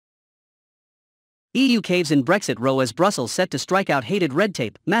EU caves in Brexit row as Brussels set to strike out hated red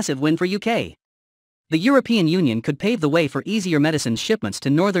tape, massive win for UK. The European Union could pave the way for easier medicines shipments to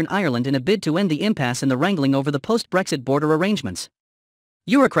Northern Ireland in a bid to end the impasse in the wrangling over the post-Brexit border arrangements.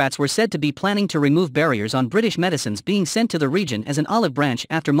 Eurocrats were said to be planning to remove barriers on British medicines being sent to the region as an olive branch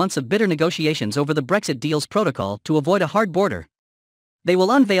after months of bitter negotiations over the Brexit deal's protocol to avoid a hard border. They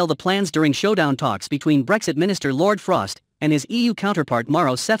will unveil the plans during showdown talks between Brexit Minister Lord Frost and his EU counterpart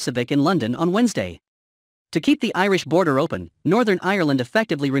Maros Sefcovic in London on Wednesday. To keep the Irish border open, Northern Ireland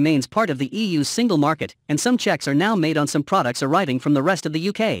effectively remains part of the EU's single market, and some checks are now made on some products arriving from the rest of the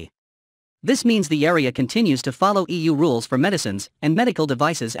UK. This means the area continues to follow EU rules for medicines and medical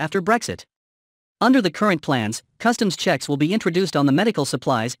devices after Brexit. Under the current plans, customs checks will be introduced on the medical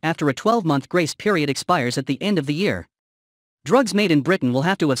supplies after a 12-month grace period expires at the end of the year. Drugs made in Britain will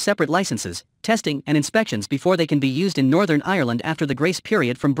have to have separate licenses, testing and inspections before they can be used in Northern Ireland after the grace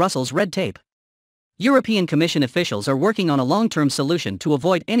period from Brussels' red tape. European Commission officials are working on a long-term solution to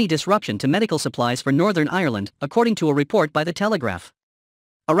avoid any disruption to medical supplies for Northern Ireland, according to a report by The Telegraph.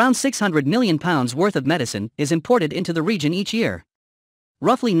 Around £600 million worth of medicine is imported into the region each year.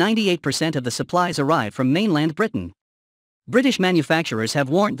 Roughly 98% of the supplies arrive from mainland Britain. British manufacturers have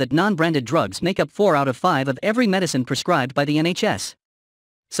warned that non-branded drugs make up 4 out of 5 of every medicine prescribed by the NHS.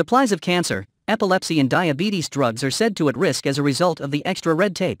 Supplies of cancer, epilepsy and diabetes drugs are said to at risk as a result of the extra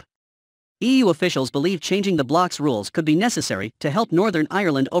red tape. EU officials believe changing the bloc's rules could be necessary to help Northern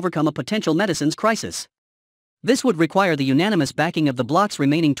Ireland overcome a potential medicines crisis. This would require the unanimous backing of the bloc's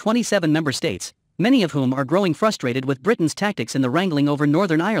remaining 27 member states, many of whom are growing frustrated with Britain's tactics in the wrangling over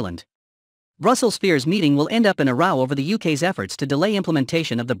Northern Ireland. Brussels fears meeting will end up in a row over the UK's efforts to delay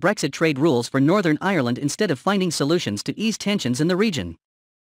implementation of the Brexit trade rules for Northern Ireland instead of finding solutions to ease tensions in the region.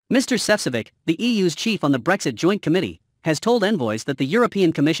 Mr. Sefcovic, the EU's chief on the Brexit Joint Committee, has told envoys that the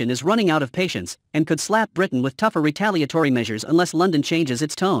European Commission is running out of patience and could slap Britain with tougher retaliatory measures unless London changes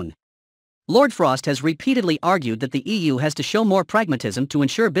its tone. Lord Frost has repeatedly argued that the EU has to show more pragmatism to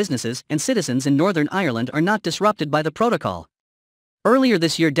ensure businesses and citizens in Northern Ireland are not disrupted by the protocol. Earlier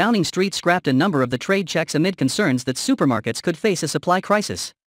this year, Downing Street scrapped a number of the trade checks amid concerns that supermarkets could face a supply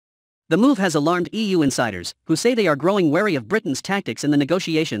crisis. The move has alarmed EU insiders, who say they are growing wary of Britain's tactics in the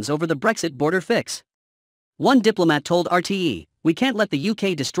negotiations over the Brexit border fix. One diplomat told RTE, "We can't let the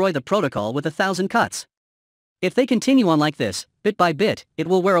UK destroy the protocol with 1,000 cuts. If they continue on like this, bit by bit, it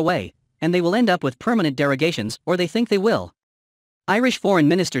will wear away, and they will end up with permanent derogations, or they think they will." Irish Foreign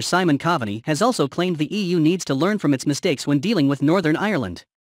Minister Simon Coveney has also claimed the EU needs to learn from its mistakes when dealing with Northern Ireland.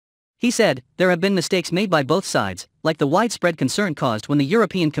 He said, "There have been mistakes made by both sides, like the widespread concern caused when the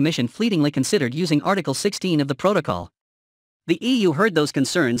European Commission fleetingly considered using Article 16 of the protocol. The EU heard those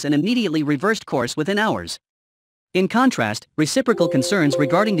concerns and immediately reversed course within hours." In contrast, reciprocal concerns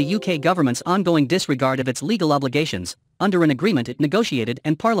regarding the UK government's ongoing disregard of its legal obligations, under an agreement it negotiated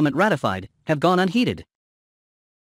and Parliament ratified, have gone unheeded.